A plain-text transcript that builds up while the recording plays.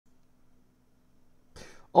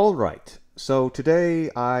All right, so today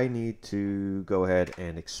I need to go ahead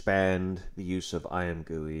and expand the use of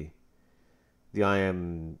ImGui, the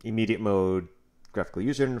IM immediate mode graphical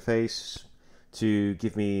user interface, to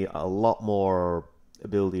give me a lot more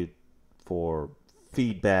ability for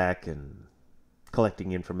feedback and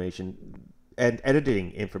collecting information and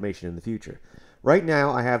editing information in the future. Right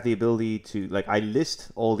now, I have the ability to, like, I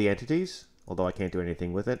list all the entities, although I can't do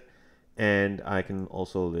anything with it, and I can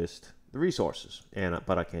also list the resources,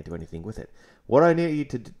 but I can't do anything with it. What I need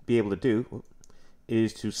to be able to do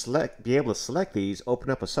is to be able to select these, open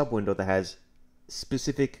up a sub window that has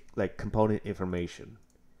specific like component information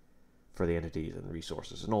for the entities and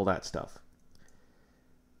resources and all that stuff.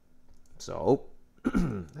 So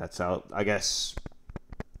that's how, I guess.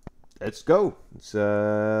 Let's go. Let's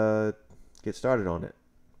get started on it.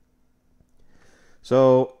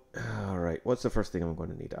 So, all right, what's the first thing I'm going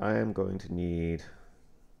to need? I am going to need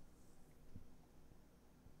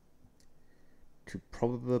to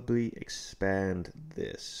probably expand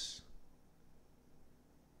this.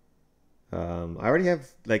 I already have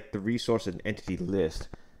like the resource and entity list.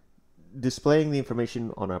 Displaying the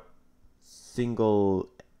information on a single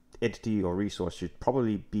entity or resource should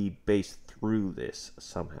probably be based through this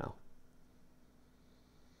somehow.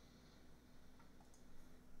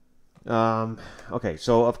 Okay,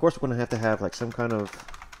 so of course we're going to have like some kind of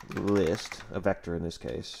list, a vector in this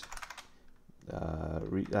case.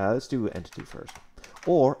 Let's do entity first.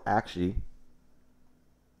 Or actually,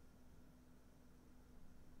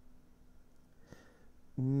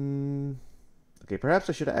 okay, perhaps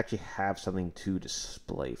I should actually have something to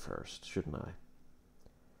display first, shouldn't I?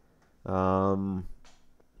 I'm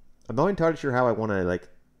not entirely sure how I want to like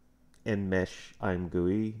enmesh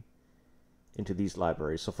ImGui into these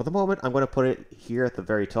libraries. So for the moment, I'm going to put it here at the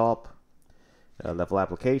very top, level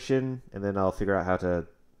application, and then I'll figure out how to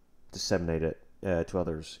disseminate it to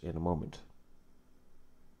others in a moment.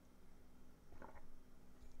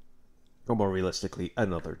 Or more realistically,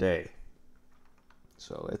 another day.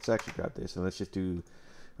 So let's actually grab this and let's just do,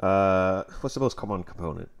 what's the most common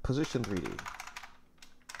component? Position 3D.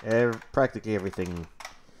 Practically everything,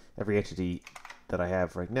 every entity that I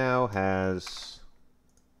have right now has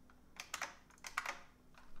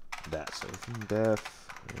that. So def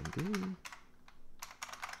and do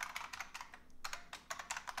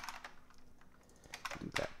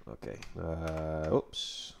that. Okay.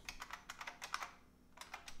 Oops.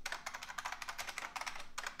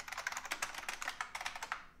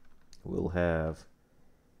 We'll have.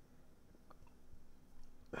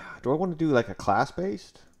 Do I want to do like a class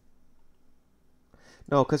based?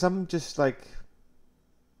 No, because I'm just like.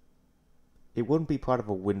 It wouldn't be part of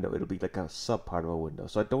a window. It'll be like a sub part of a window.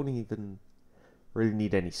 So I don't even really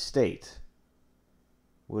need any state.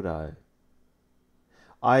 Would I?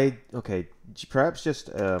 Okay, perhaps just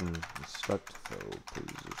instruct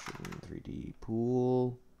position 3D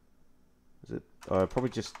pool. Is it probably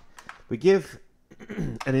just we give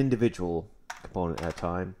an individual component at a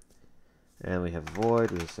time, and we have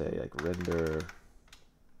void. We say like render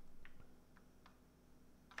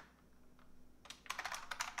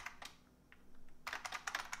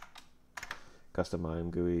custom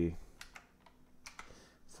ImGui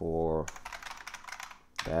for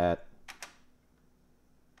that.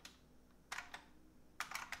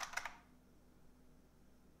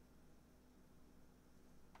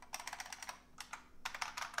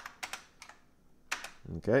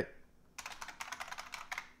 Okay.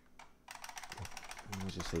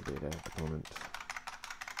 Let's just say data component.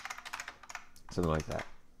 Something like that.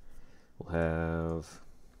 We'll have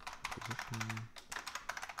position.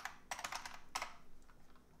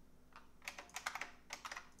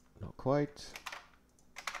 Not quite.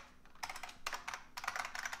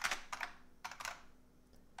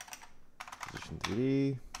 Position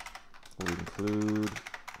 3D. We'll include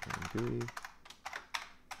ImGui.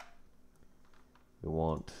 We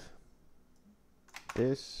want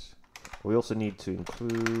this. We also need to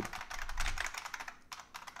include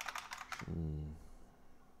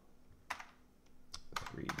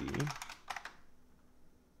 3D.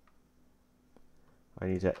 I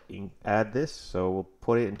need to add this, so we'll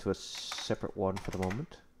put it into a separate one for the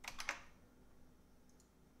moment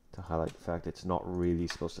to highlight the fact it's not really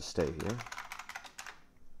supposed to stay here.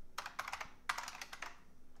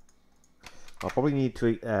 I'll probably need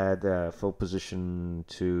to add full position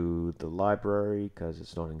to the library because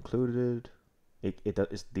it's not included.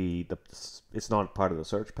 It's not part of the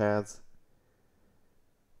search paths.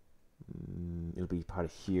 It'll be part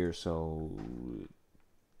of here, so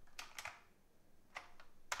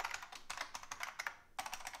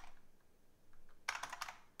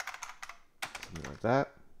something like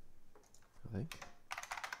that, I think.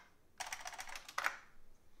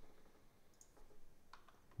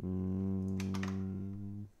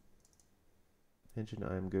 Engine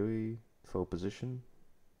ImGui, faux position.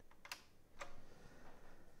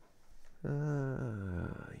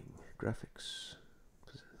 Graphics,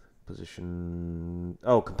 position.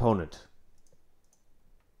 Oh, component.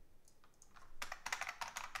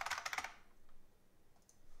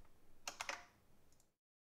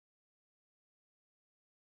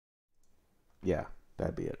 Yeah,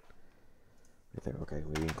 that'd be it. Right there. Okay,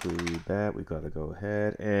 we include that. We gotta go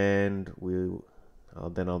ahead and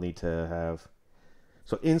then I'll need to have.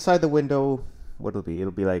 So inside the window, what it'll be?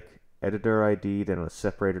 It'll be like editor ID, then a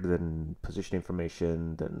separator, then position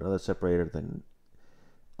information, then another separator, then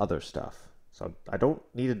other stuff. So I don't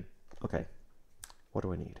need it. Okay, what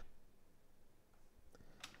do I need?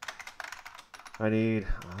 I need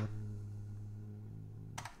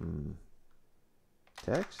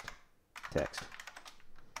text.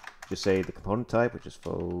 Just say the component type, which is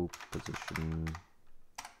faux position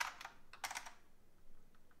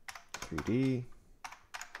 3D.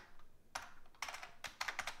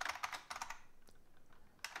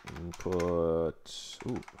 Input.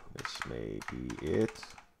 Ooh, this may be it.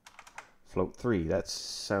 Float 3. That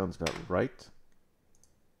sounds about right.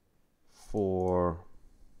 For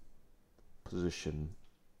position.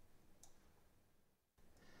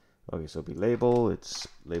 Okay, so it'll be label. It's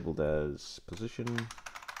labeled as position.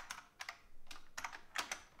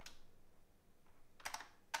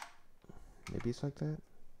 Maybe it's like that.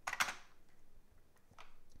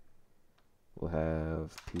 We'll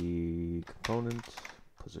have P component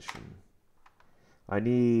position. I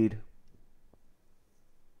need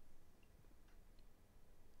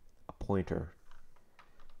a pointer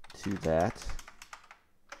to that.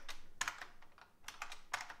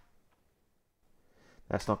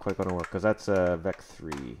 That's not quite going to work because that's a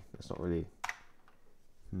vec3. That's not really.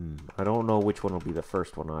 I don't know which one will be the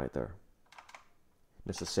first one either,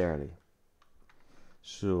 necessarily.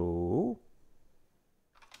 So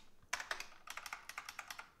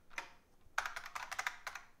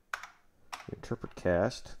interpret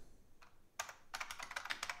cast.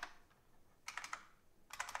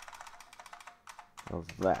 Of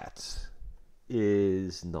that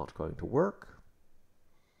is not going to work.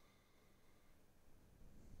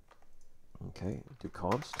 Okay, do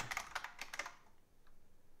const.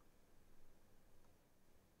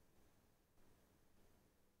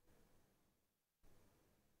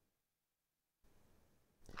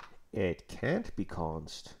 It can't be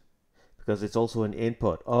const because it's also an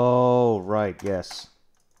input. Oh, right, yes.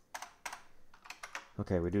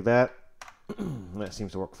 Okay, we do that. That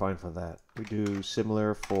seems to work fine for that. We do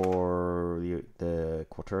similar for the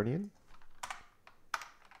quaternion.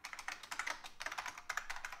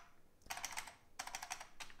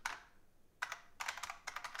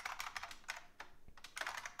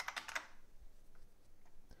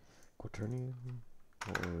 Quaternion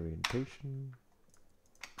orientation.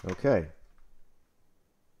 Okay.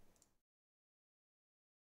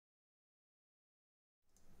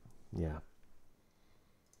 Yeah.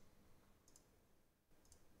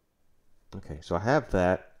 Okay, so I have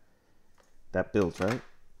that. That builds, right?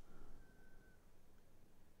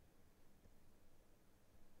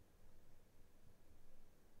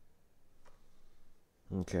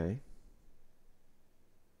 Okay.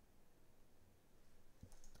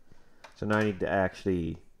 So now I need to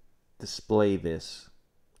actually display this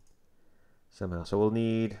somehow. So we'll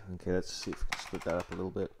need, okay, let's see if we can split that up a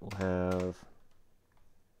little bit. We'll have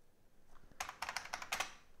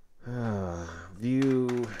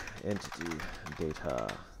view entity data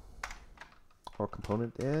or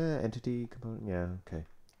component, yeah, entity component, yeah, okay.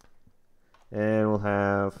 And we'll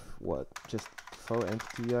have what? Just faux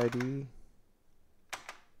entity ID.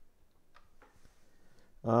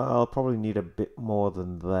 I'll probably need a bit more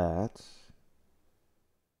than that.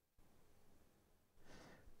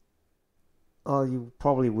 Oh, you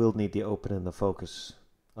probably will need the open and the focus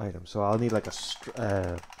item. So I'll need like a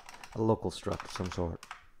local struct of some sort.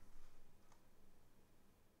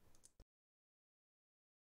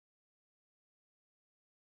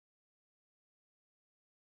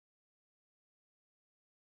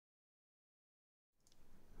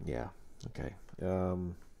 Yeah, okay.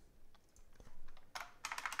 Let's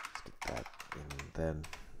get that in then.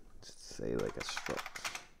 Let's say like a struct.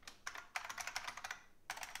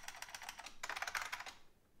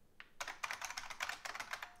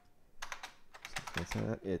 Like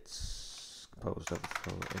that. It's composed of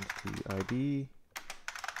entity ID.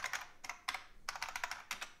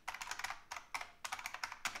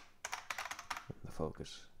 And the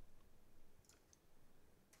focus.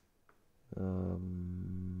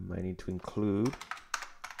 I need to include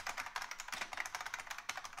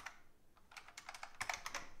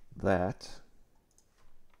that.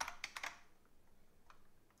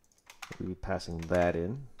 We'll be passing that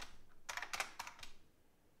in.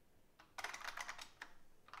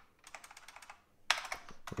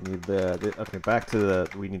 We need okay, back to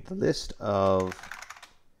we need the list of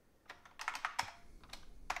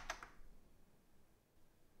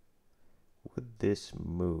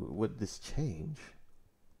would this change?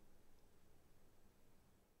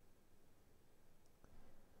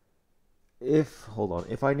 Hold on,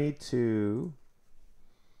 if I need to,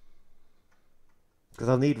 because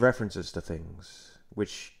I'll need references to things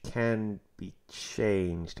which can be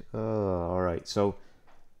changed. All right, so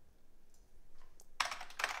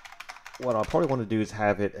what I'll probably want to do is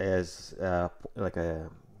have it as like a,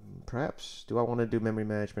 perhaps, do I want to do memory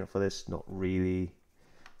management for this? Not really.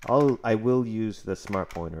 I will use the smart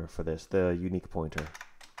pointer for this, the unique pointer.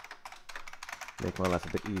 Make my life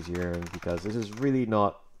a bit easier, because this is really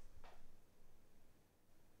not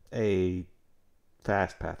a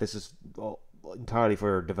fast path. This is entirely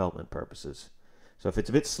for development purposes. So if it's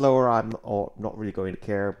a bit slower, I'm not really going to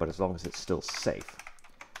care, but as long as it's still safe.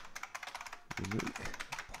 Unique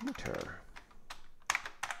pointer.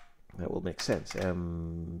 That will make sense.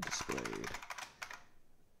 Displayed.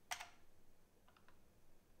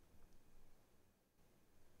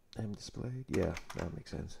 Displayed? Yeah, that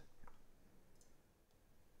makes sense.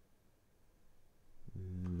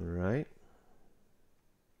 Right.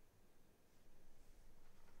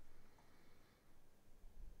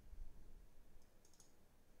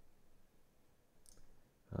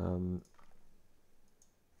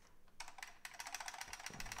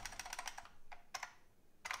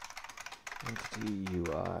 Entity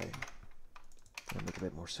UI. That'll make a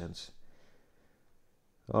bit more sense.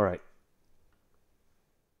 All right.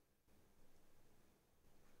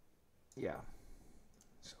 Yeah.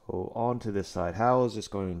 So on to this side. How is this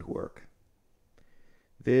going to work?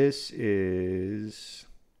 This is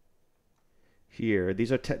here.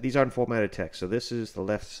 These aren't formatted text. So this is the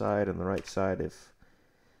left side and the right side, if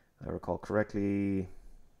I recall correctly.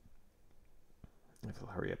 If I'll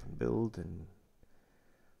hurry up and build and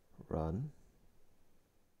run.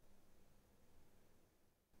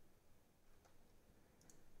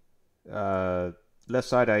 Left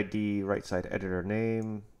side ID, right side editor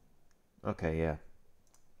name. Okay, yeah.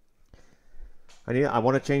 I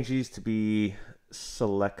want to change these to be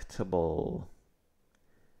selectable.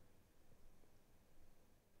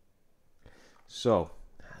 So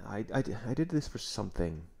I did this for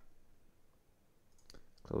something.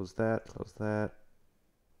 Close that, close that.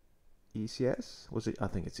 ECS? Was it? I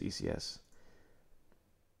think it's ECS.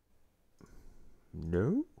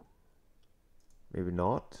 No? Maybe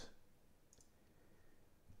not.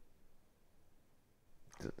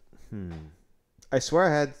 I swear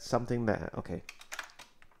I had something that, okay.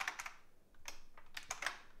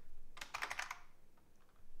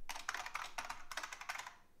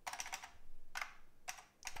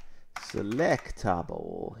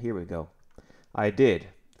 Selectable. Here we go. I did.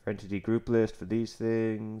 For entity group list for these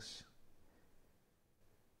things.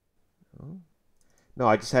 Oh. No,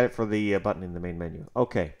 I just had it for the button in the main menu.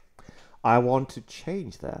 Okay. I want to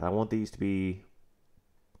change that. I want these to be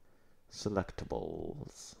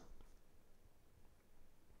selectables.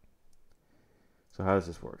 So how does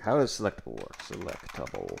this work? How does selectable work?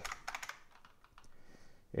 Selectable.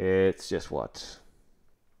 It's just what?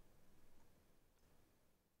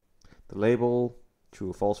 The label, true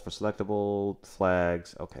or false for selectable,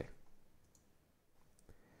 flags, okay.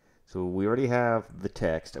 So we already have the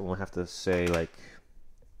text, and we'll have to say, like,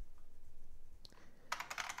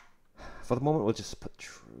 for the moment we'll just put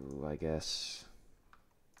true, I guess.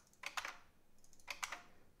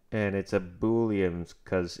 And it's a Boolean,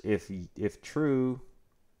 because if true,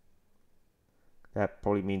 that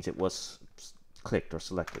probably means it was clicked or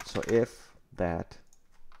selected. So if that,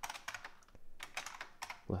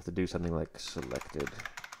 we'll have to do something like selected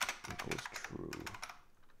equals true.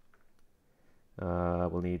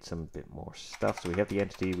 We'll need some bit more stuff. So we have the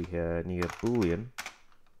entity, we need a Boolean.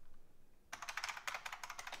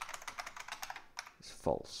 It's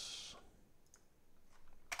false.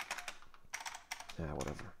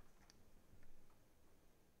 Whatever.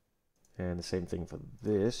 And the same thing for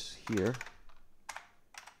this here.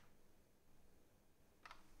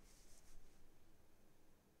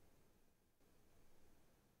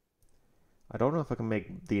 I don't know if I can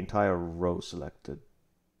make the entire row selected.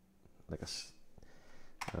 Like a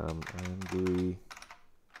ImGui.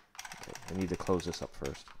 Okay, I need to close this up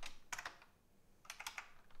first.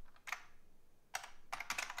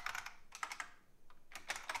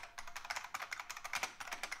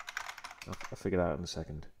 I'll figure that out in a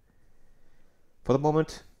second. For the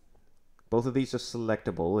moment, both of these are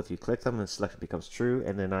selectable. If you click them, then select becomes true,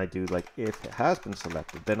 and then I do like if it has been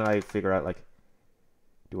selected, then I figure out like,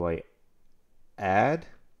 do I add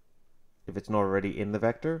if it's not already in the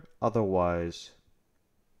vector? Otherwise,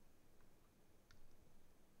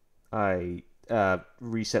 I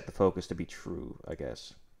reset the focus to be true, I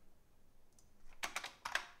guess.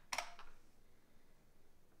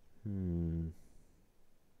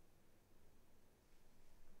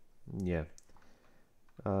 Yeah.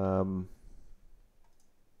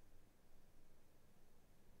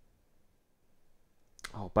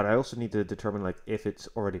 Oh, but I also need to determine like if it's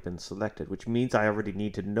already been selected, which means I already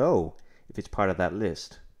need to know if it's part of that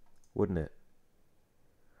list, wouldn't it?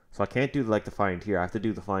 So I can't do like the find here. I have to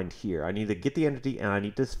do the find here. I need to get the entity and I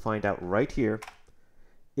need to find out right here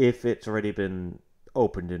if it's already been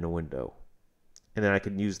opened in a window. And then I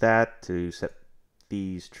can use that to set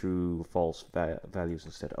these true, false values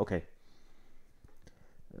instead. Okay.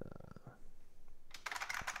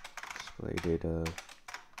 Display data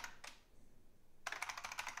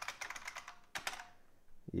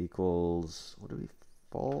equals, what do we,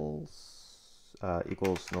 false?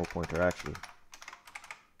 Equals null pointer, actually.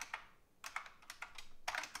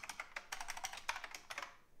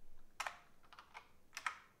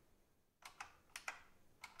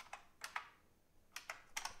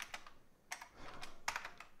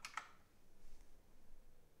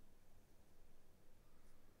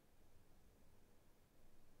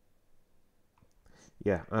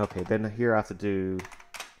 Yeah, okay, then here I have to do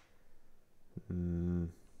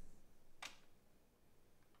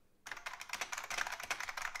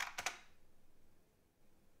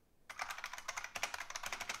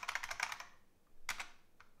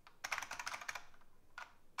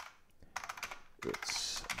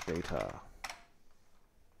its data.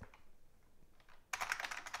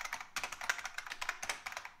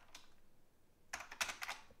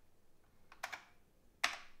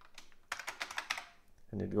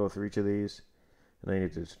 I need to go through each of these, and I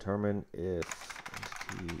need to determine if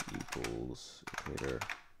entity equals iterator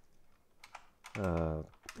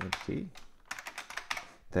entity.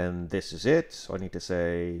 Then this is it. So I need to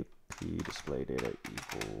say p display data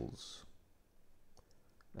equals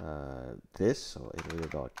this, so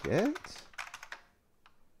iterator.get,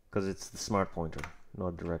 because it's the smart pointer, not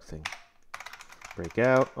a direct thing.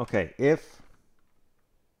 Breakout. Okay, if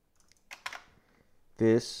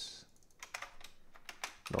this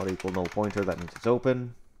not equal null pointer, that means it's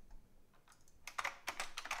open.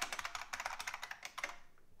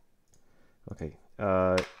 Okay,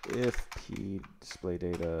 if p display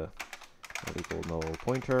data not equal null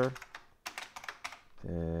pointer,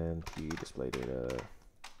 then p display data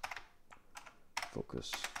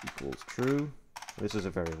focus equals true. This is a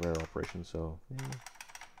very rare operation, so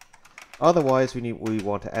otherwise we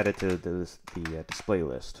want to add it to the display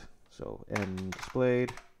list. So n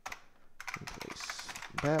displayed, place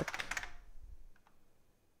back.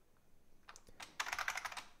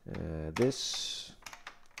 This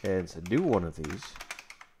adds a new one of these.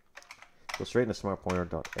 Go straight into smart pointer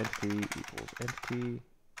dot entity equals entity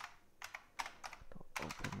dot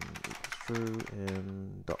open equals true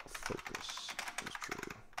and dot focus equals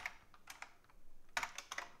true.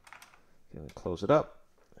 Going to close it up,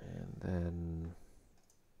 and then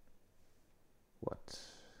what?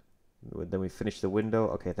 Then we finish the window.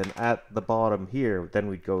 Okay, then at the bottom here, then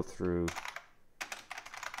we go through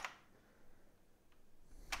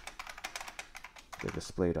the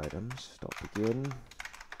displayed items. Dot begin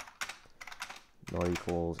not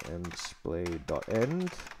equals and display dot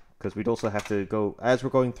end, because we'd also have to go as we're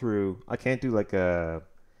going through. I can't do like a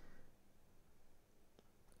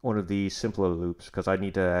one of these simpler loops because I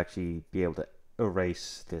need to actually be able to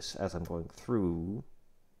erase this as I'm going through.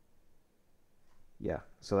 Yeah,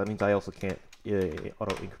 so that means I also can't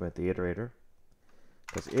auto increment the iterator,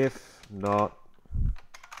 because if not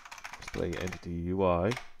display entity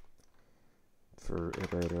UI for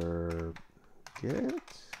iterator get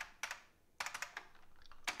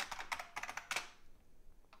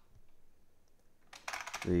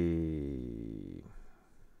the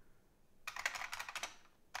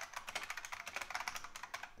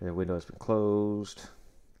window has been closed,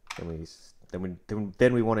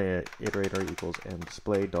 then we want to iterator equals and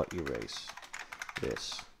display dot erase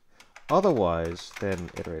this. Otherwise, then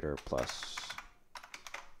iterator plus,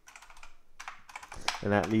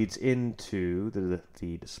 and that leads into the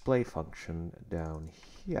display function down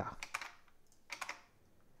here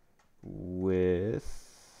with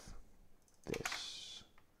this.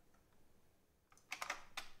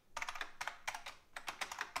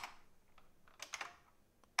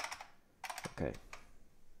 Okay.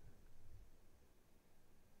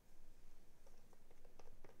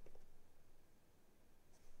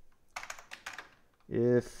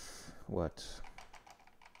 if what?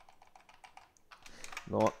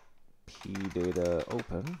 Not p data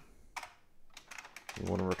open, we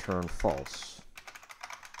want to return false.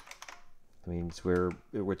 That means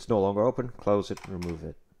it's no longer open, close it, remove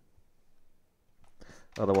it.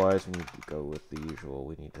 Otherwise, we need to go with the usual.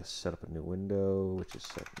 We need to set up a new window, which is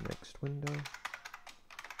set next window.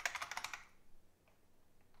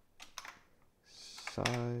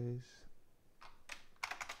 Size.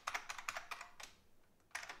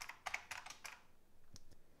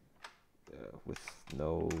 With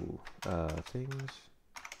no things.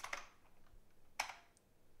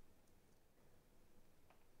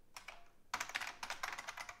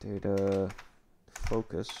 Data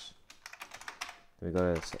focus. We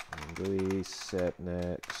gotta set ImGui, set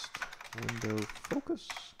next window focus.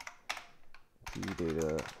 P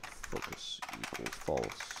data focus equals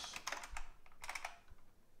false.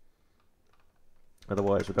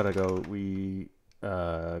 Otherwise, we gotta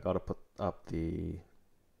put up the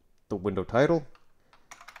window title.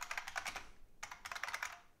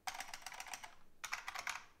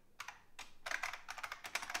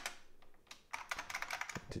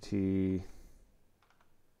 Entity.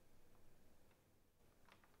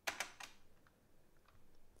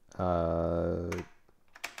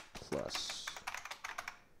 Plus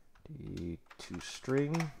the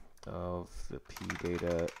toString of the p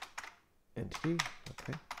data entity.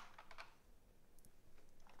 Okay.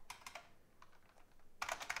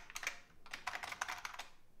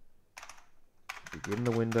 Begin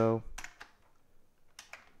the window.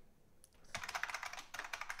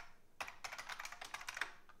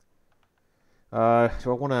 Do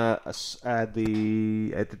I want to add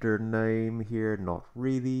the editor name here? Not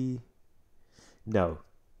really. No.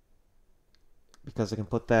 Because I can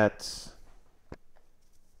put that...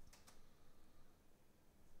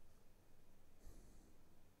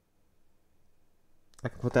 I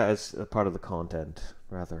can put that as a part of the content,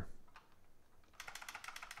 rather.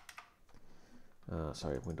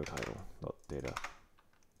 Sorry, window title, not data.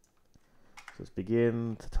 So let's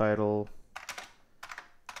begin the title.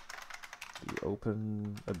 The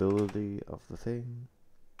open ability of the thing.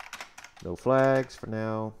 No flags for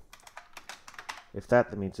now. If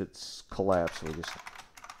that means it's collapsed, we'll just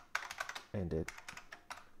end it.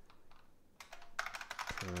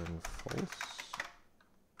 Turn false.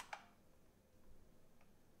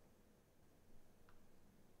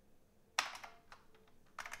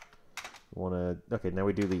 Okay, now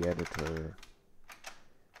we do the editor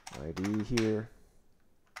ID here.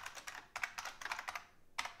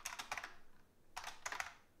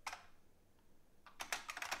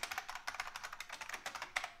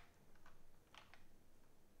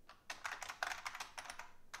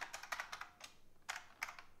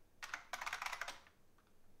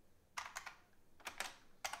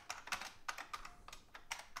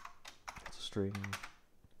 String,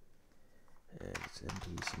 and it's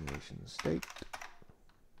empty simulation state.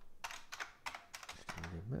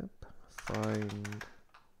 Map, find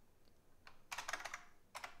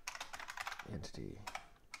entity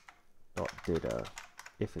dot data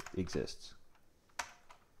if it exists.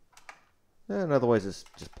 And otherwise it's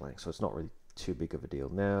just blank, so it's not really too big of a deal.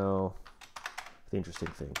 Now, the interesting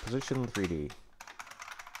thing, position 3D.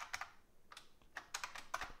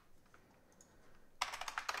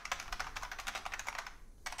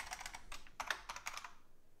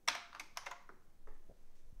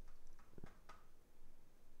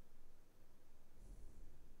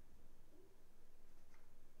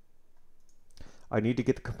 I need to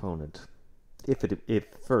get the component. If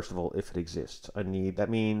first of all, if it exists, that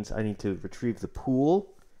means I need to retrieve the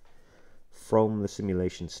pool from the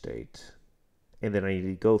simulation state, and then I need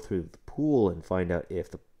to go through the pool and find out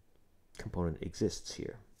if the component exists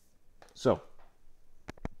here. So,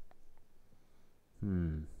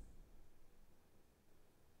 I'm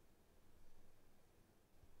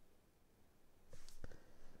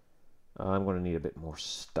going to need a bit more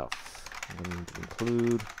stuff. I'm going to need to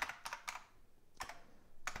include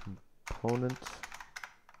component,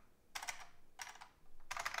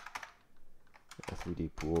 a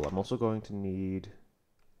 3D pool. I'm also going to need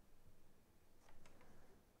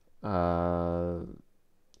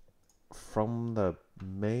from the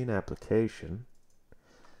main application,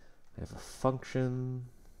 I have a function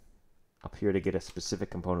up here to get a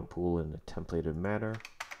specific component pool in a templated manner.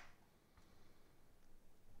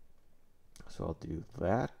 So I'll do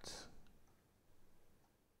that.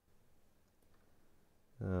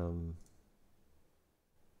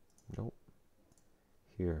 Nope.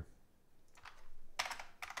 Here.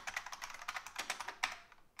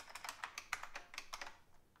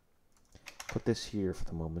 Put this here for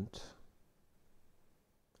the moment.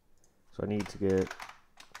 So So I need to get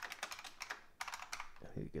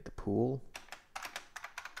the pool.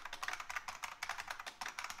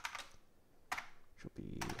 Should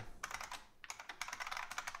be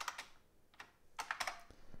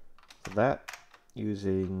for that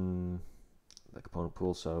using the component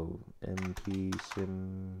pool. So mp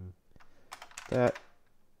sim that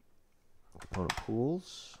component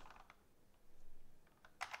pools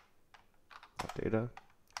data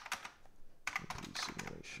mp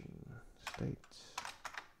simulation state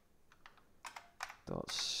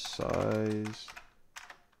dot size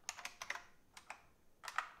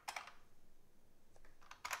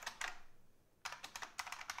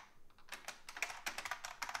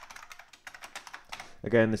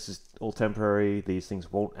Again, this is all temporary. These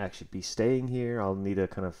things won't actually be staying here. I'll need to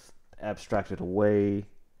kind of abstract it away.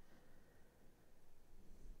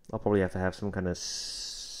 I'll probably have to have some kind of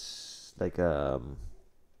like a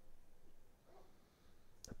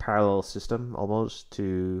parallel system almost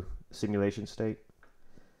to simulation state,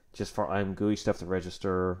 just for ImGui stuff to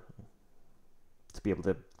register, to be able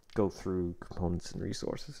to go through components and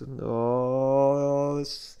resources. And the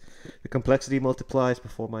complexity multiplies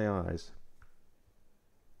before my eyes,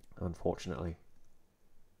 unfortunately.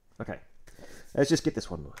 Okay, let's just get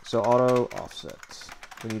this one. So auto offset.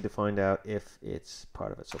 We need to find out if it's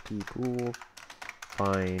part of it. So p pool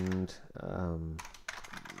find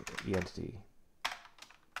the entity.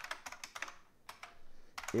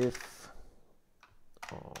 If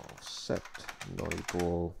offset not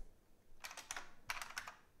equal,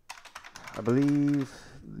 I believe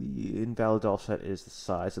the invalid offset is the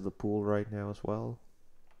size of the pool right now as well.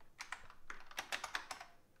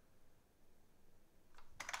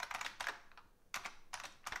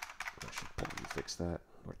 I should probably fix that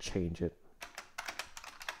or change it.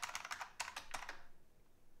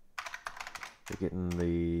 We're getting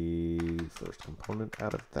the first component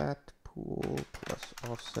out of that pool plus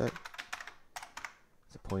offset.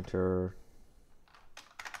 It's a pointer.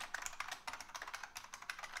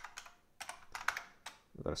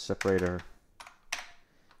 We've got a separator.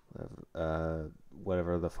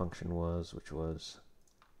 Whatever the function was, which was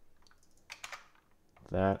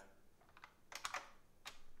that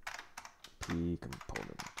p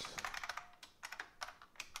component.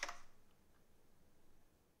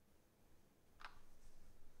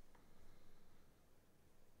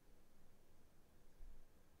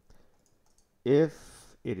 If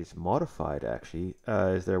it is modified, actually,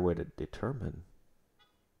 is there a way to determine?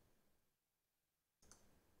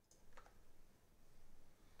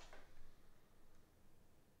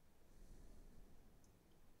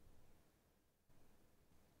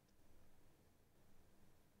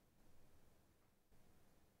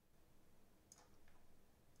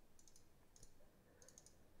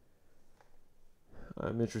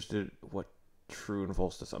 I'm interested in what true and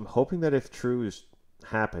false does. I'm hoping that if true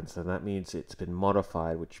happens, then that means it's been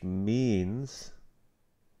modified, which means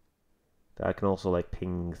that I can also like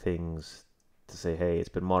ping things to say, hey, it's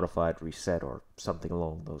been modified, reset, or something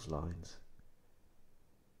along those lines.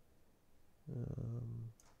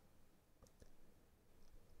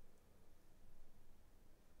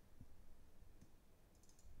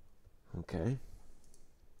 Okay.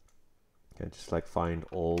 Can I just like find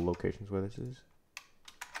all locations where this is?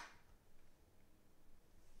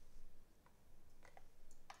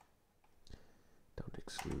 Don't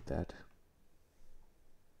exclude that.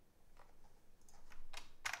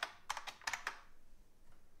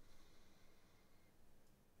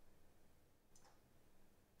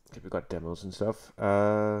 Okay, we've got demos and stuff.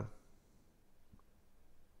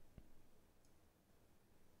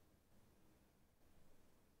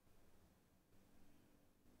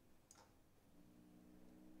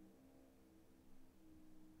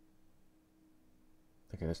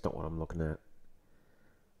 Okay, that's not what I'm looking at.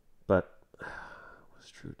 But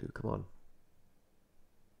what's true do? Come on.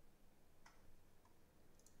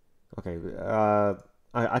 Okay,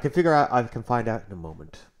 I can figure out. I can find out in a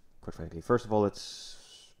moment. Quite frankly, first of all, let's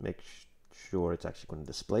make sure it's actually going to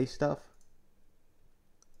display stuff.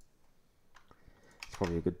 It's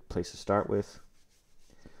probably a good place to start with.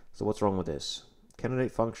 So what's wrong with this?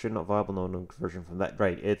 Candidate function not viable, no conversion from that.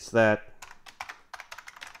 Right, it's that.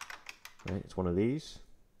 Right, it's one of these.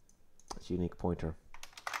 It's a unique pointer.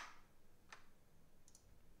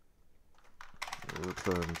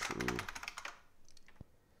 Return true.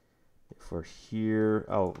 If we're here,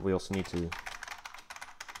 oh, we also need to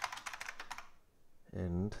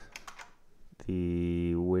end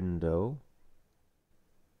the window.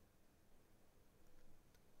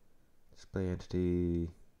 Display entity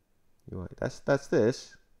UI. That's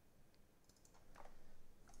this.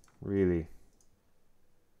 Really.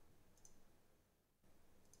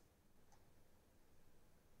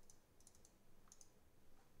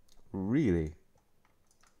 Really?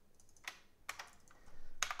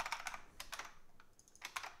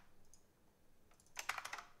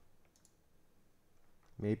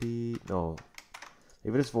 Maybe, no.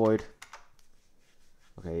 If it is void.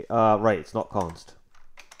 Okay, right, it's not const.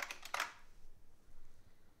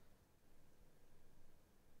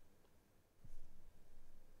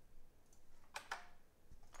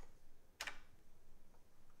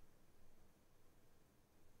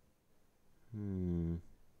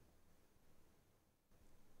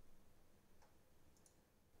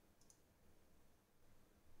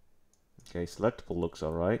 Okay, selectable looks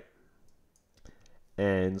alright.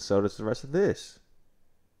 And so does the rest of this.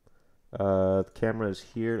 The camera is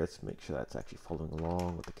here. Let's make sure that's actually following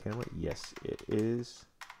along with the camera. Yes, it is.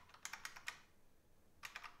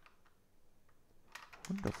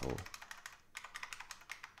 Wonderful.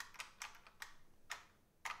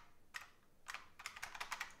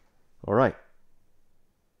 Alright.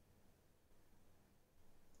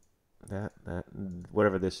 That,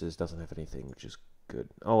 whatever this is doesn't have anything, which is good.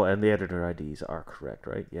 Oh, and the editor IDs are correct,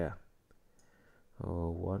 right? Yeah.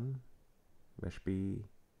 Oh, 01, mesh B,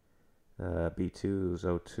 B2 is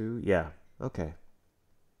 02. Yeah, okay.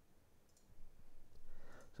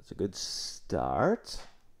 So it's a good start.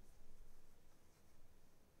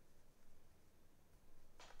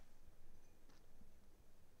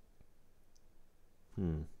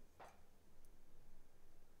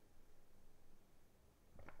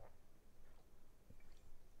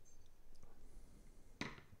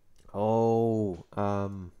 Oh, I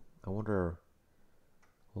wonder.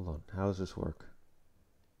 Hold on, how does this work?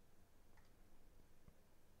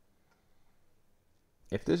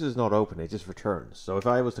 If this is not open, it just returns. So if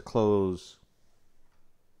I was to close,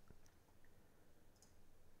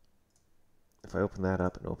 if I open that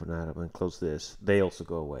up and open that up and close this, they also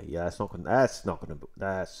go away. Yeah, that's not gonna.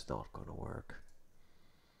 That's not gonna work.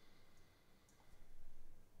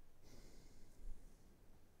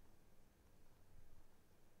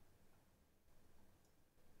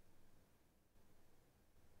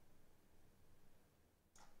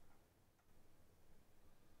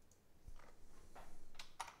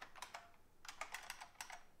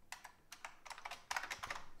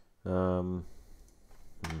 Um.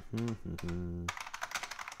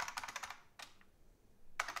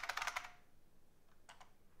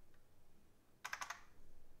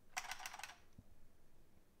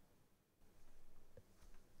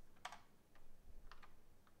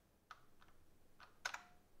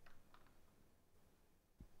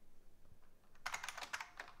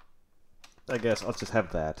 I guess I'll just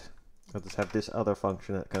have that. I'll just have this other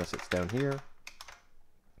function that kind of sits down here.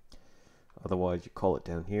 Otherwise, you call it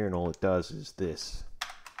down here, and all it does is this.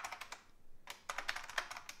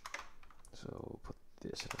 So put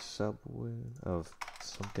this in a subwin of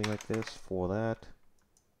something like this for that.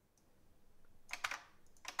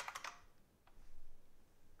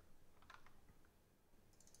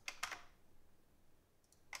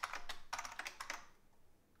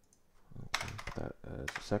 Okay, put that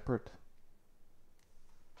as separate.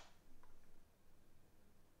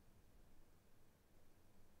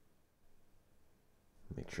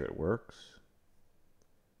 Make sure it works.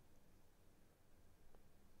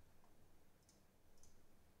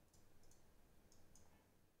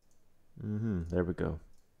 There we go.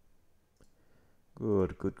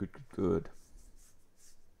 Good, good, good, good, good.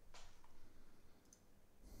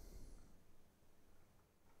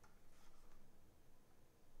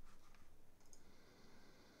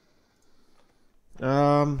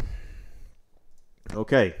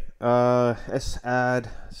 Okay. Let's add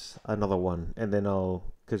another one, and then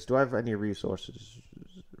because do I have any resources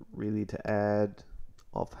really to add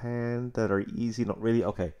offhand that are easy? Not really.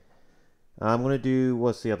 Okay. I'm gonna do,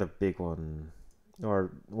 what's the other big one,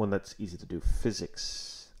 or one that's easy to do?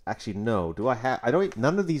 Physics. Actually, no. Do I have? I don't.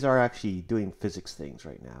 None of these are actually doing physics things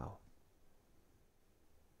right now.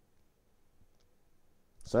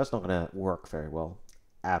 So that's not gonna work very well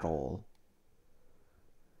at all.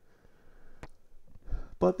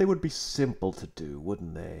 But they would be simple to do,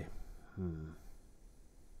 wouldn't they?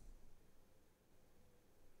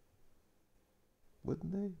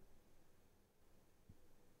 Wouldn't they?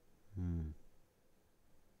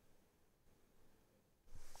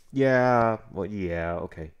 Yeah, well, yeah,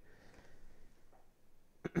 okay.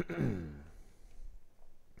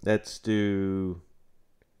 Let's do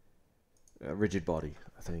a rigid body,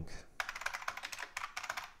 I think.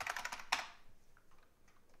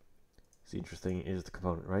 The interesting is the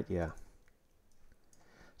component, right? Yeah.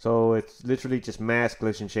 So it's literally just mass,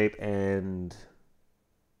 collision shape, and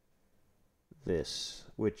this,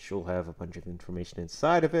 which will have a bunch of information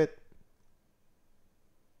inside of it.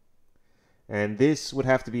 And this would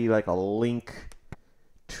have to be like a link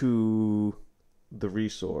to the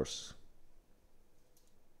resource.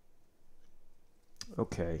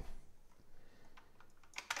 Okay.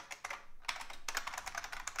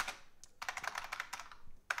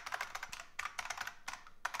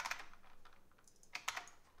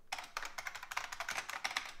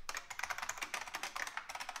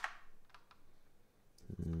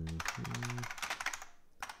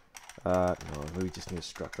 No, we just need a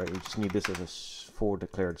struct, right? We just need this as a for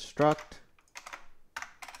declared struct.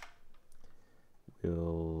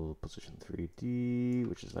 We'll position 3D,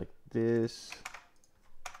 which is like this.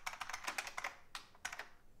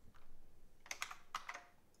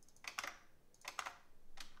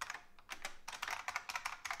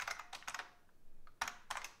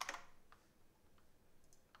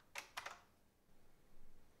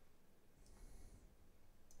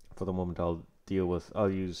 For the moment, I'll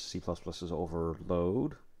use C++ as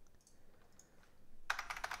overload.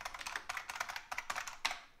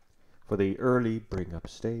 For the early bring up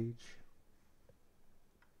stage.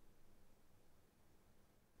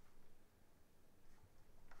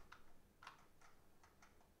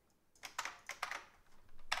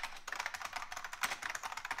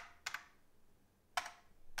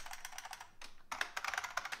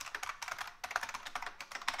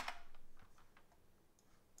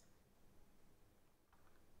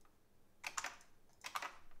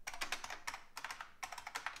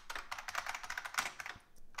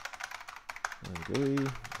 ImGui,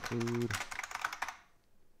 include.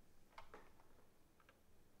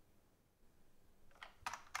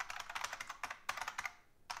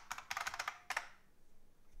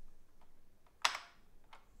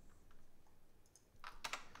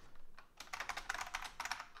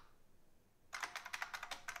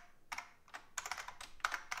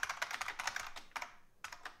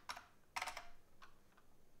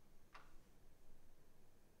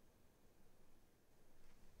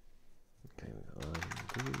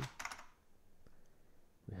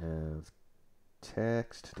 We have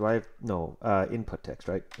text. Do I have no input text,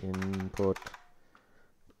 right? Input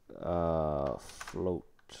float.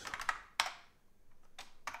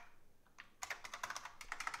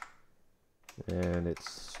 And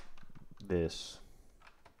it's this.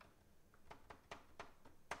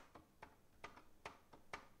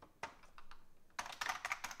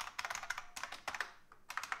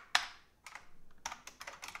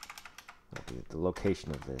 That'll be the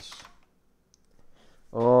location of this.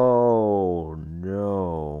 Oh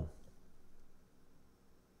no.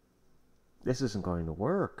 This isn't going to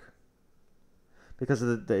work. Because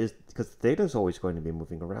the data is always going to be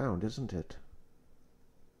moving around, isn't it?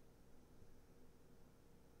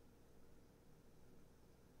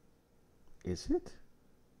 Is it?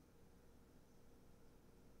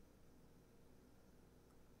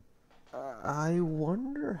 I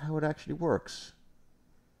wonder how it actually works.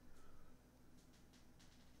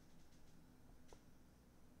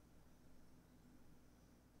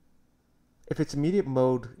 If it's immediate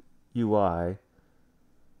mode UI,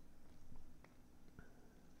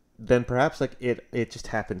 then perhaps like it just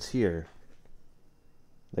happens here,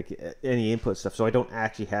 like any input stuff. So I don't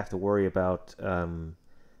actually have to worry about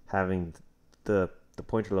having the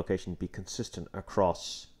pointer location be consistent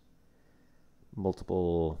across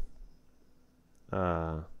multiple.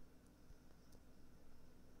 Oh,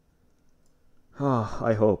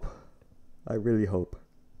 I hope. I really hope.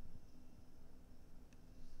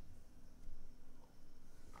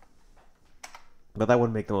 But that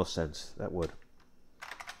wouldn't make the most sense. That would.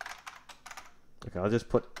 Okay, I'll just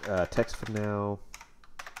put text for now.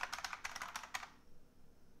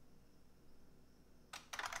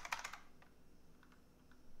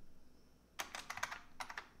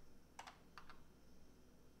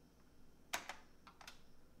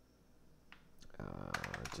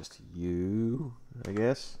 Just you, I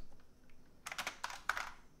guess.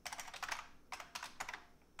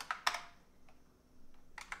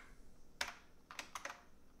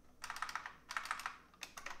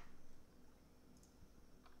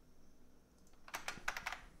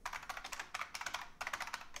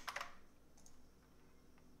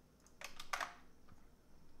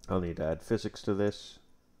 I'll need to add physics to this.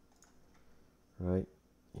 Right?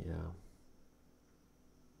 Yeah.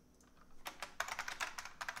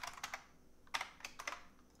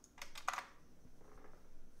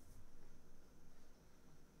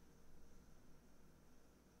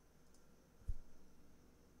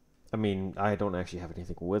 I mean, I don't actually have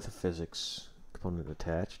anything with a physics component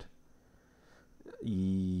attached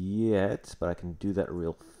yet, but I can do that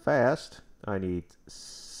real fast. I need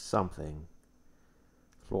something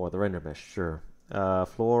for the render mesh, sure.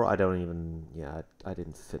 Floor, I don't even, yeah, I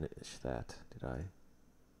didn't finish that, did I?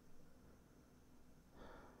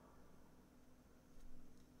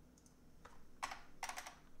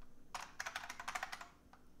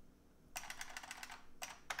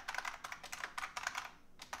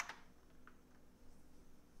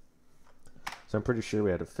 So I'm pretty sure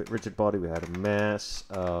we had a rigid body, we had a mass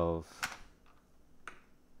of,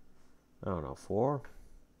 I don't know, 4?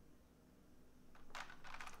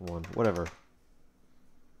 1, whatever.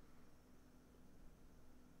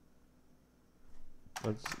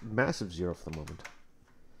 It's massive 0 for the moment.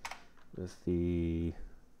 With the,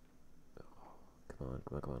 come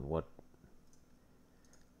on, what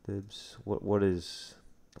libs, what is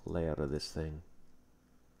the layout of this thing?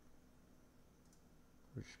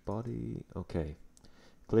 Which body, okay.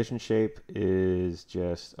 Collision shape is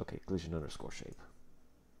just, okay, collision underscore shape.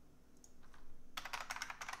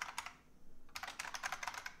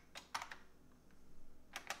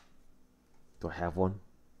 Do I have one?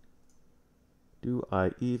 Do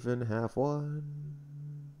I even have one?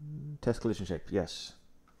 Test collision shape, yes.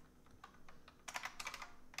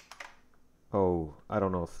 Oh, I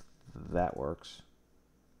don't know if that works.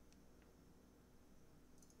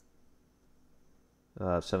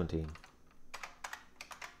 17.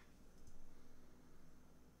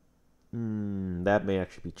 That may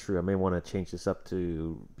actually be true. I may want to change this up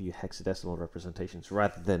to be hexadecimal representations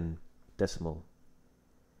rather than decimal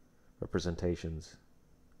representations.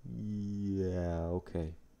 Yeah,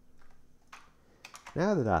 okay.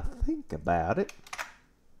 Now that I think about it,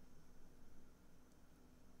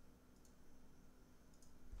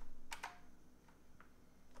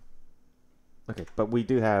 okay, but we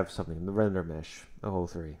do have something in the render mesh,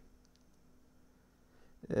 O3.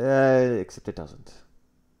 Except it doesn't.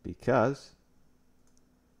 Because,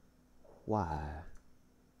 why?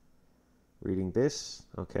 Reading this,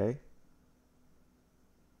 okay.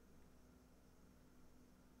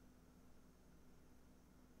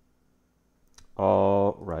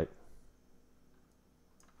 All right.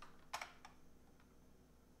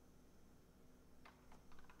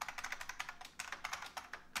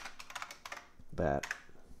 That.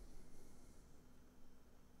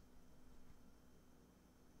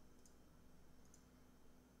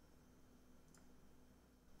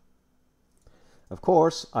 Of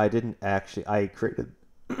course, I didn't actually, I created,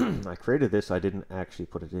 I created this, I didn't actually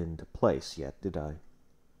put it into place yet, did I?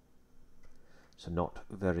 So not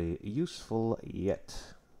very useful yet.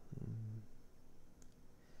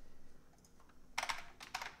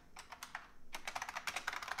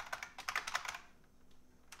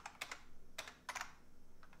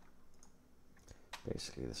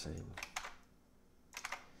 Basically the same.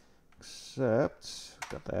 Except,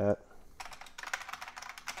 got that.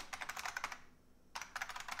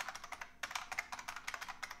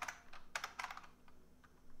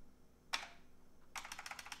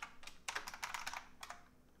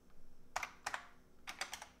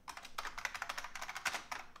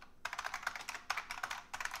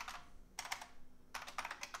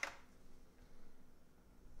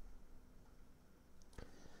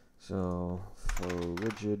 So, for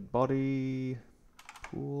rigid body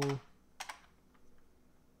pool, so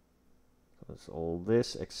it's all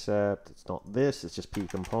this, except it's not this, it's just P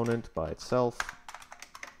component by itself.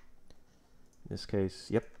 In this case,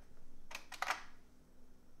 yep.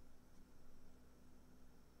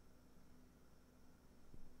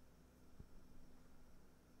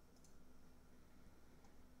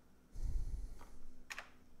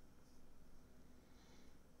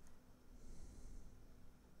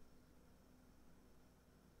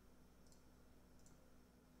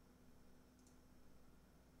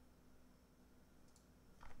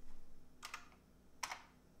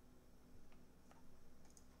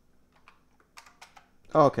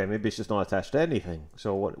 Oh, okay, maybe it's just not attached to anything.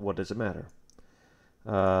 So what does it matter?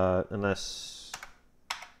 Unless...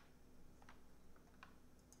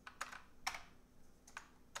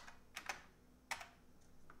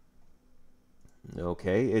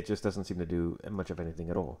 Okay, it just doesn't seem to do much of anything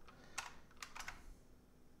at all.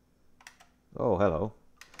 Oh, hello.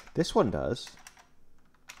 This one does.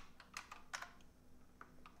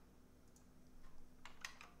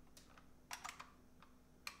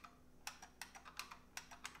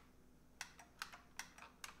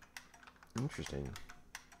 Interesting.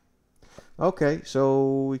 Okay,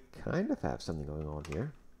 so we kind of have something going on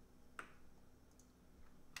here.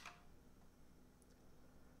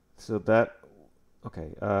 So that,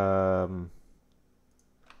 okay, 0,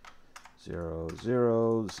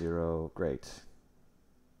 0, 0, great.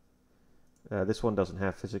 This one doesn't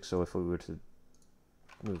have physics, so if we were to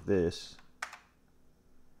move this,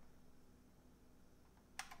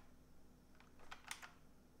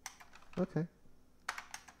 Okay.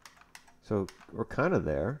 So we're kind of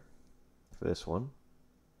there for this one.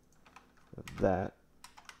 That.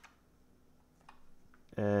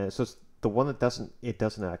 So it's the one that doesn't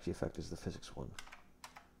actually affect is the physics one.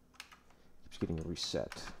 Keeps getting a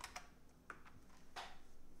reset.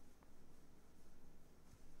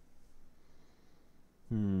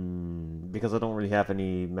 Because I don't really have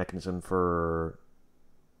any mechanism for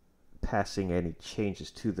passing any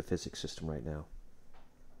changes to the physics system right now.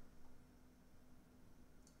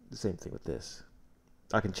 The same thing with this.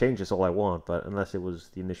 I can change this all I want, but unless it was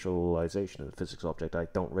the initialization of the physics object, I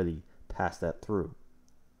don't really pass that through.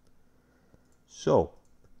 So,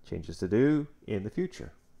 changes to do in the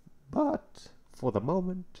future. But, for the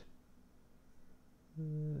moment,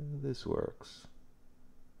 this works.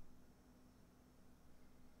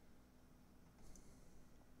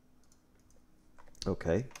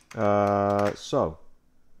 Okay, so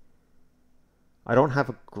I don't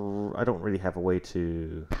really have a way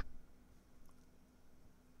to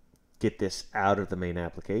get this out of the main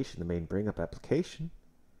application, the main bringup application.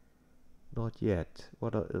 Not yet.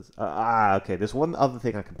 What is? Okay. There's one other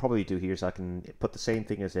thing I can probably do here is I can put the same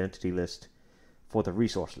thing as the entity list for the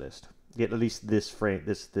resource list. Get at least this frame,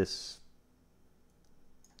 this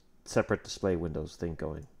separate display windows thing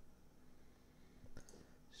going.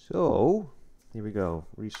 So here we go.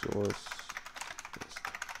 Resource list.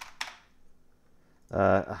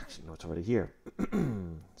 Actually, no, it's already here.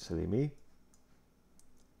 Silly me.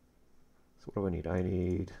 So what do I need? I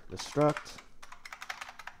need the struct.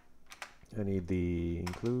 I need the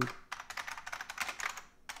include.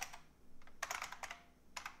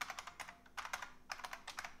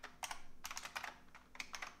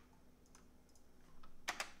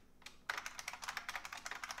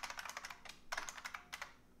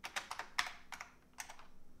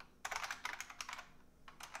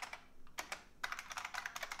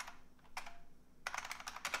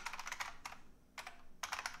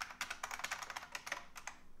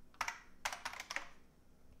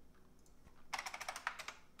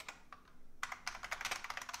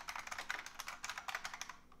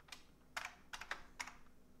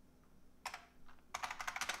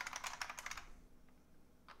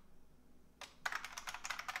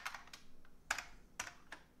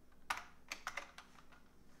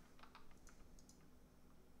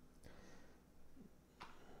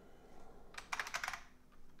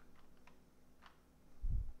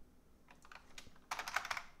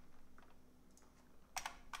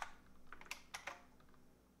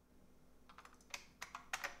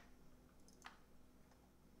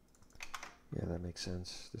 Yeah, that makes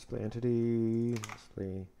sense. Display entity,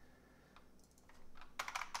 display.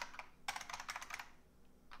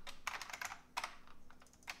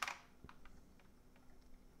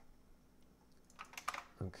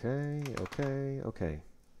 Okay.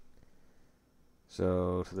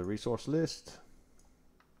 So to the resource list.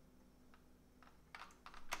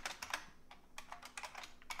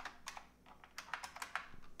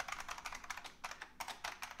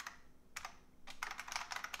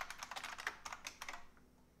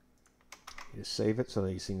 You save it so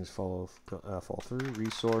these things fall through.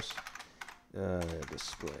 Resource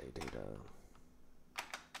display data.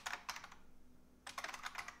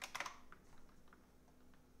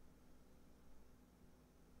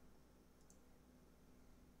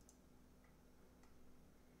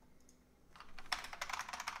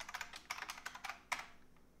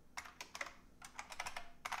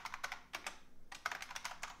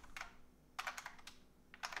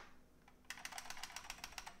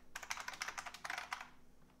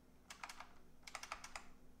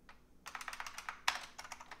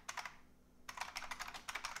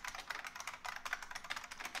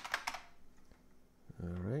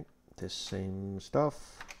 Alright, this same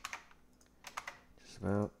stuff. Just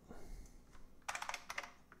about.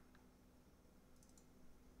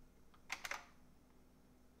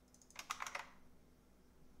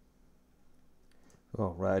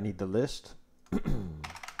 Oh, right, I need the list.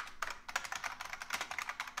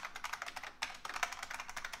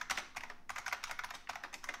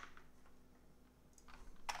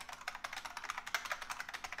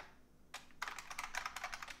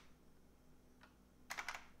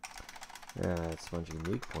 It's a bunch of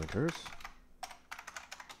unique pointers.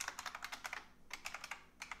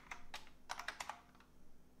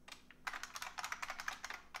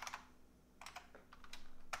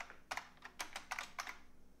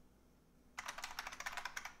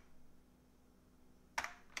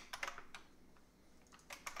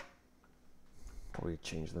 Probably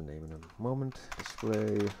change the name in a moment.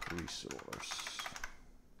 Display resource.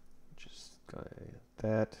 Just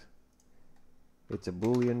that. It's a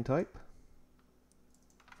Boolean type.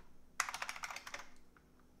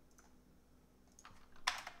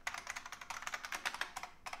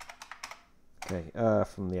 Okay,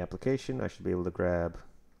 from the application, I should be able to grab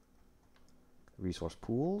resource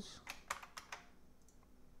pools.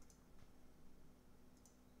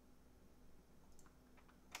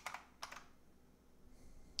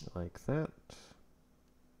 Like that.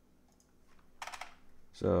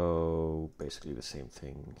 So basically the same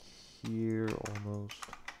thing here almost.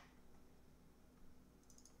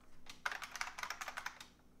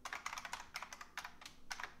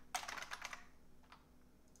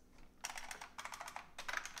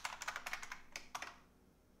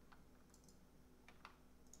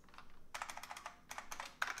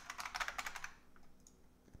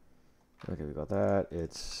 Okay, we got that.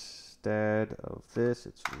 It's instead of this,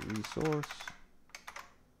 it's resource.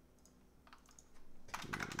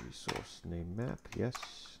 Resource name map, yes.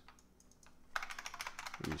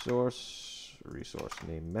 Resource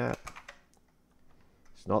name map.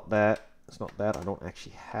 It's not that. It's not that. I don't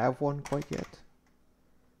actually have one quite yet.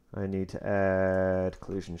 I need to add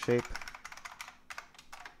collision shape.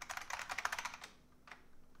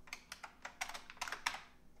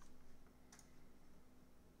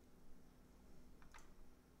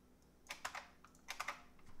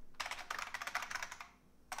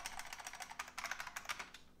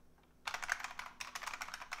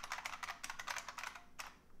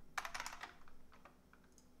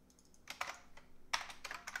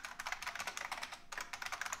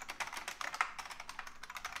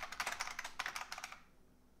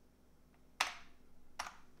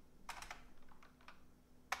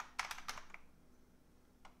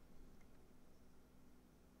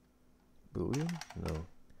 Boolean? No.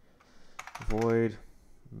 Void.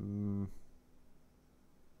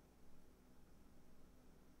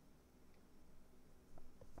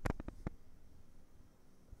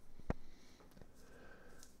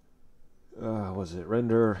 Was it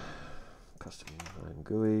render? Custom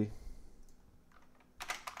ImGui.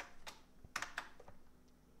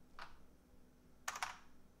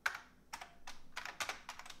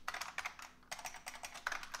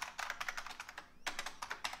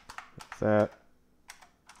 That,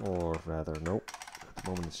 or rather, nope. At the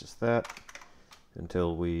moment it's just that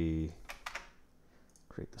until we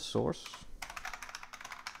create the source.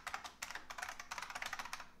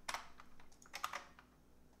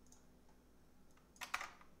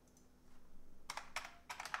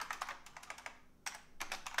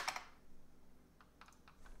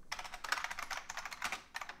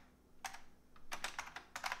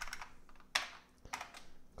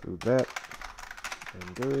 Include that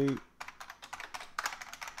and GUI.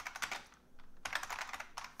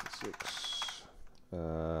 6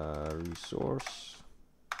 resource.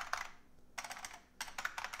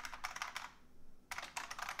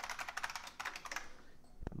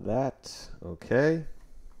 That, okay.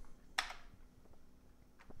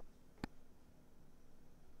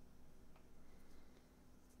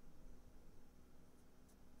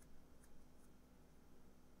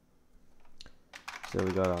 So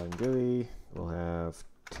we got our ImGui. We'll have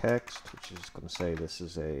text, which is going to say this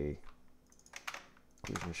is a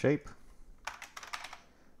collision shape.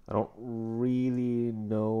 I don't really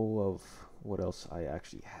know of what else I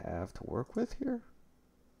actually have to work with here.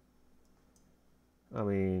 I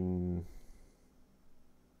mean,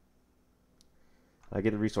 I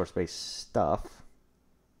get the resource-based stuff.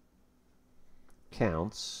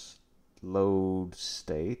 Counts. Load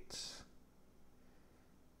state.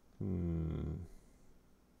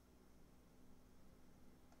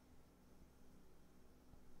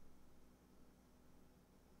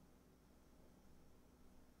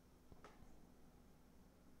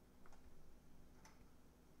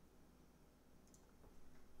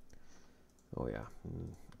 Oh yeah,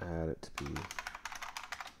 add it to be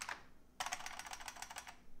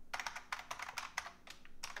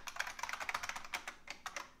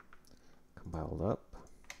compiled up,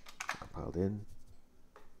 compiled in.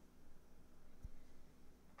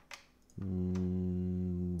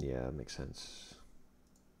 Yeah, that makes sense.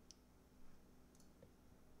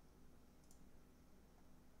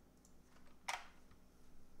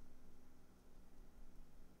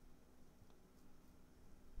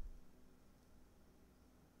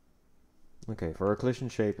 Okay, for our collision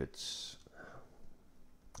shape, it's...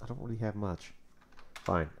 I don't really have much.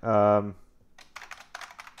 Fine.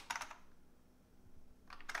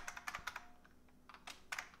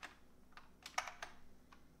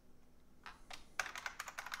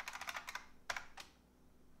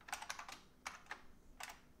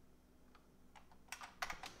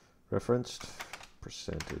 Referenced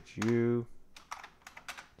 %u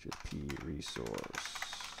gp resource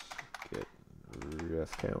get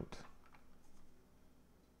ref count.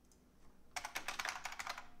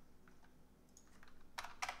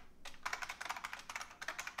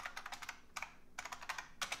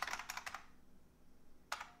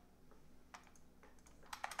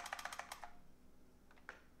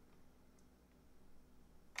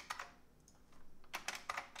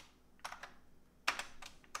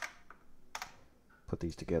 put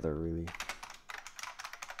these together really.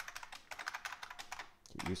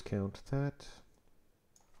 Use count that.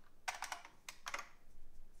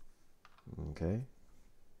 Okay.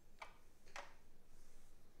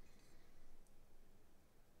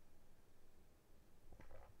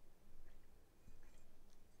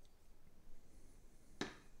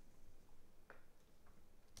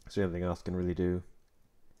 Is there anything else I can really do?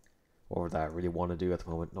 Or that I really want to do at the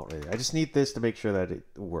moment? Not really. I just need this to make sure that it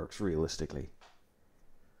works realistically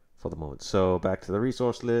for the moment. So back to the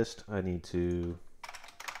resource list. I need to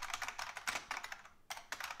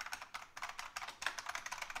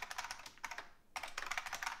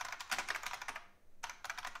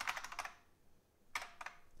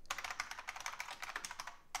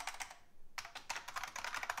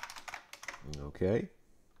okay.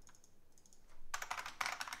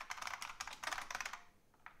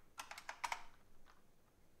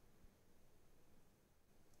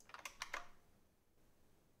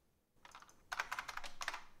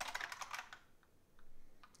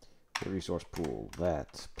 The resource pool,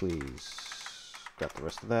 that, please. Grab the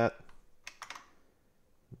rest of that.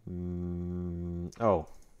 Oh.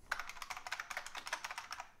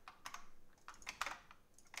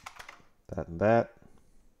 That and that.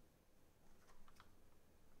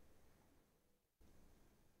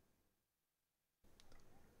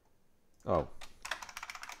 Oh.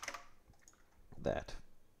 That.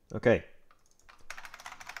 Okay.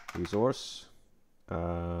 Resource.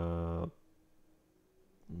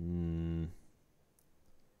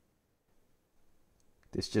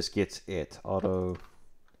 This just gets it. Auto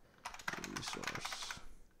resource.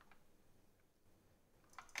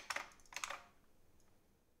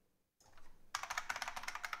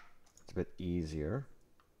 It's a bit easier.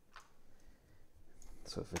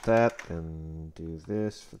 So for that, then do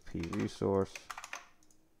this for p resource.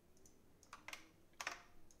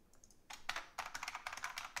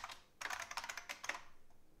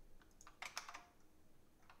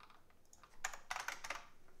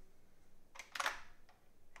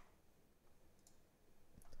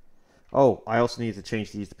 Oh, I also need to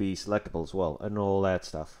change these to be selectable as well, and all that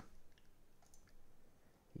stuff.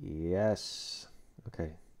 Yes.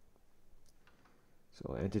 Okay.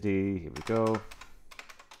 So entity, here we go.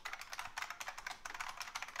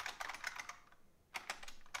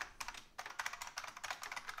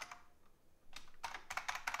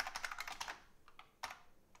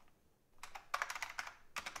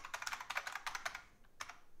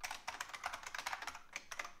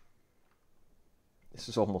 This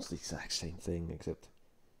is almost the exact same thing, except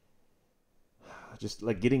just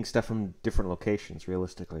like getting stuff from different locations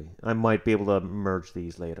realistically. I might be able to merge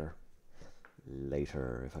these later.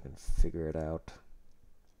 Later, if I can figure it out.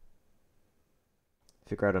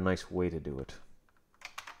 Figure out a nice way to do it.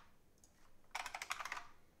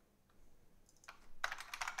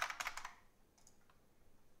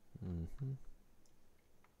 Mm-hmm.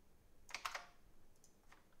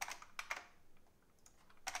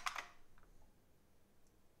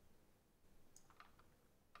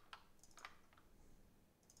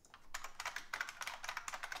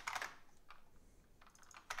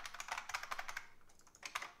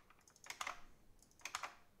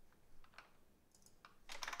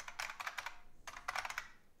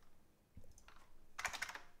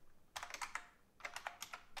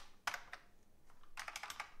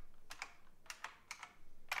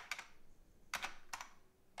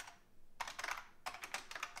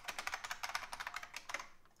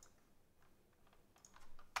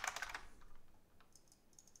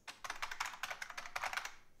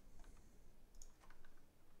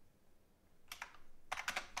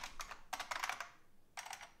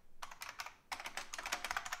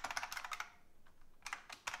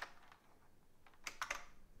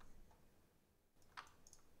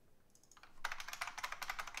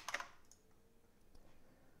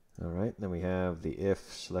 Alright, then we have the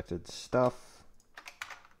if selected stuff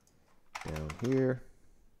down here.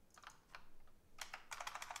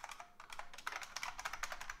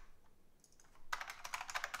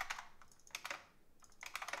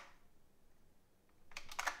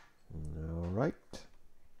 Alright.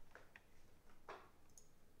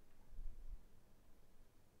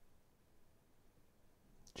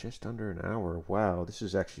 Just under an hour. Wow, this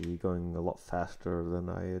is actually going a lot faster than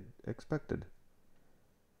I had expected.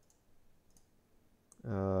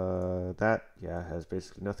 That, yeah, has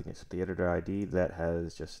basically nothing except the editor ID. That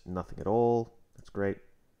has just nothing at all. That's great.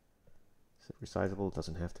 Is it resizable?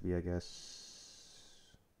 Doesn't have to be, I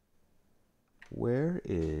guess. Where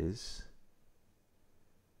is...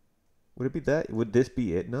 Would it be that? Would this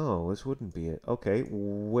be it? No, this wouldn't be it. Okay,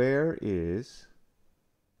 where is...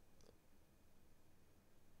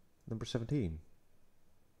 number 17?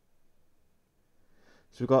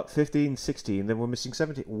 So we've got 15, 16, then we're missing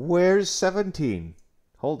 17. Where's 17?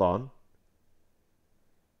 Hold on.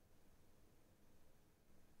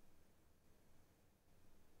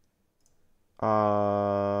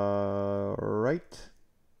 Right.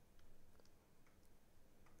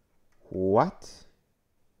 What?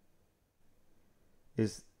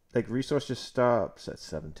 Is, like, resource just stops at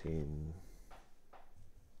 17.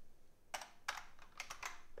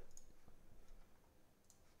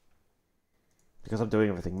 Because I'm doing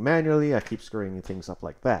everything manually, I keep screwing things up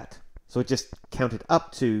like that. So it just counted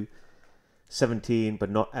up to 17, but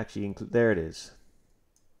not actually include. There it is.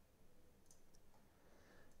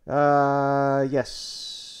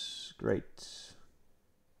 Yes. Great.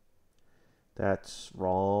 That's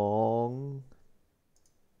wrong.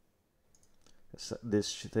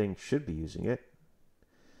 This thing should be using it.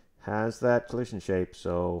 Has that collision shape,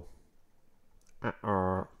 so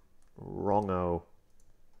wrongo.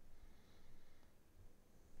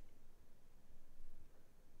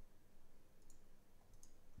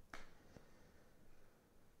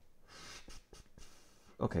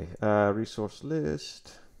 Okay, resource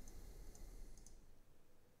list.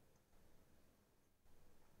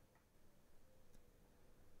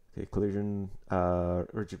 Okay, collision,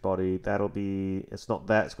 rigid body, that'll be, it's not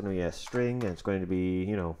that, it's going to be a string, and it's going to be,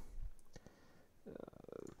 you know,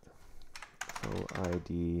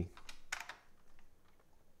 ID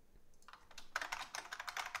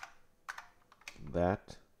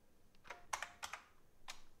that,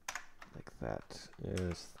 like that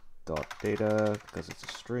is dot data, because it's a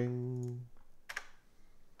string.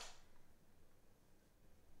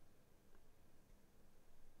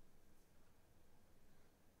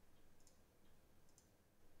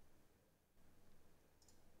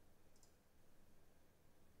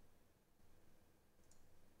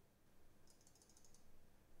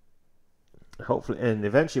 Hopefully, and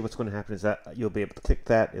eventually what's going to happen is that you'll be able to click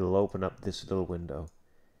that, it'll open up this little window.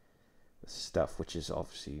 Stuff which is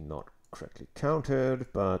obviously not correctly counted,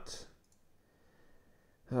 but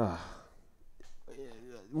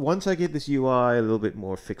once I get this UI a little bit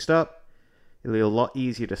more fixed up, it'll be a lot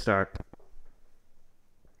easier to start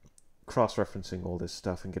cross-referencing all this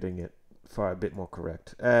stuff and getting it far a bit more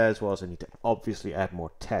correct, as well as I need to obviously add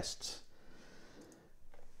more tests,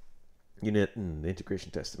 unit and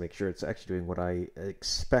integration tests, to make sure it's actually doing what I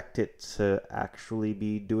expect it to actually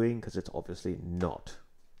be doing, because it's obviously not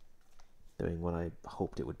doing what I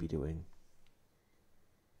hoped it would be doing.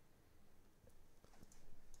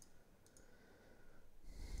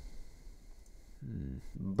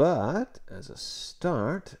 But as a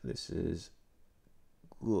start, this is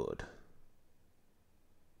good.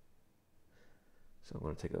 So I'm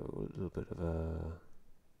going to take a little bit of a...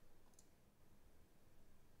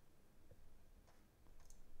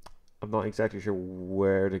 I'm not exactly sure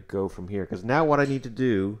where to go from here, because now what I need to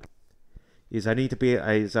do is I need to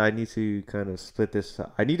kind of split this.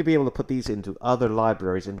 I need to be able to put these into other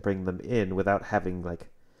libraries and bring them in without having like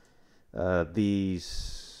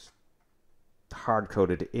these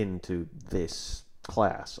hard-coded into this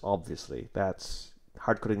class. Obviously, that's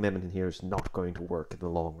hard-coding them in here is not going to work in the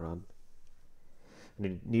long run.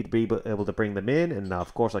 I need to be able to bring them in, and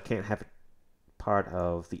of course I can't have it part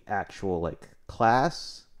of the actual like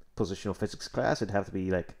class, positional physics class. It'd have to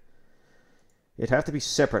be like, it'd have to be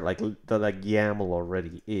separate, like the like YAML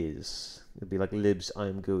already is. It'd be like libs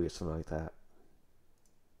ImGui or something like that.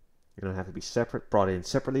 You know, have to be separate, brought in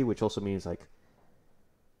separately, which also means like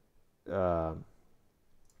I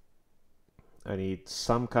need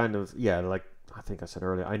some kind of, yeah, like I think I said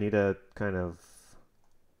earlier, I need a kind of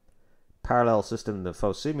parallel system to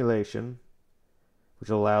faux simulation, which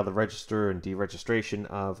will allow the register and deregistration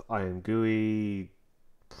of ImGui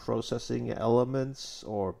processing elements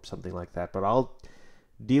or something like that. But I'll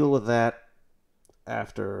deal with that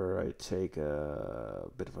after I take a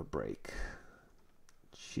bit of a break.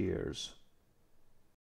 Cheers.